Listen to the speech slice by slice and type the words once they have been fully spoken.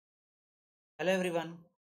Hello everyone.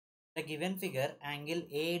 The given figure angle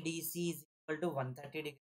ADC is equal to 130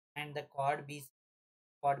 degrees and the chord BC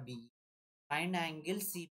chord BE. Find angle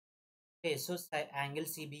CBE. Okay, so angle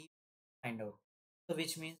CBE find out. So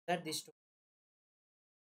which means that this two.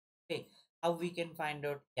 Okay, how we can find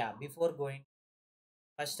out? Yeah, before going,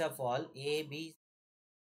 first of all, AB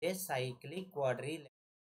is cyclic quadrilateral,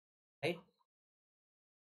 right?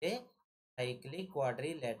 A cyclic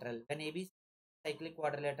quadrilateral. When AB is cyclic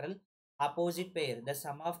quadrilateral, opposite pair, the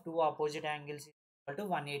sum of two opposite angles is equal to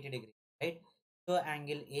 180 degrees, right? So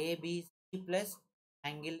angle ABC plus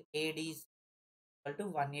angle ADC equal to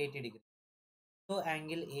 180 degrees. So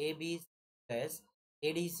angle ABC plus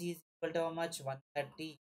ADC is equal to how much?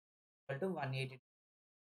 130 equal to 180.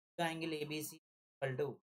 So angle ABC equal to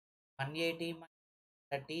 180 minus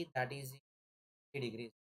 30, that is 50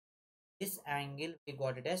 degrees. This angle we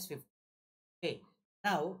got it as 50. Okay.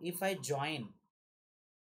 Now if I join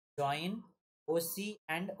OC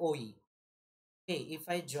and OE. Okay, if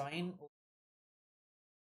I join,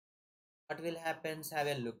 what will happen? Have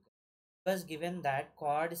a look. Because given that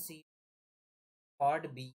chord C,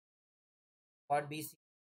 chord B, chord BC,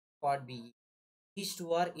 chord BE, these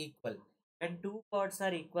two are equal. When two chords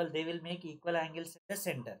are equal, they will make equal angles at the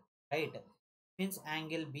center, right? Means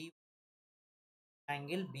angle B,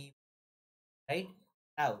 right?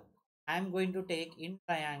 Now, I am going to take in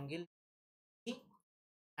triangle B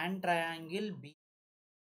and triangle B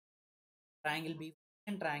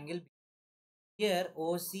and triangle B. Here,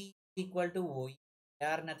 OC is equal to OE. They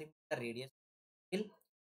are nothing but the radius.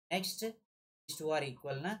 Next, these two are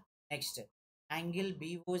equal. Na? Next, angle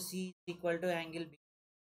BOC is equal to angle B.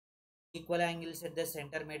 Equal angles at the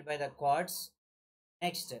center made by the chords.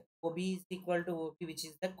 Next, OB is equal to OP, which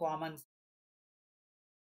is the common,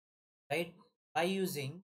 right? By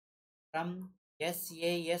using from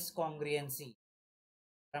SAS congruency,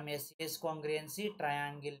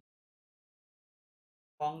 triangle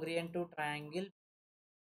congruent to triangle.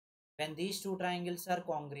 When these two triangles are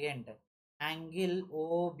congruent, angle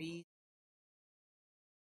OB, these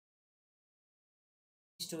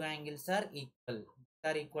two angles are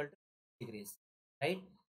equal to degrees, right?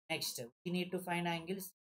 Next, we need to find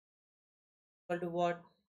angles equal to what?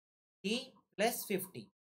 T plus 50.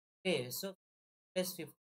 Okay, so plus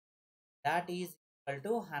 50, that is equal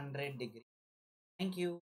to 100 degrees. Thank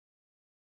you.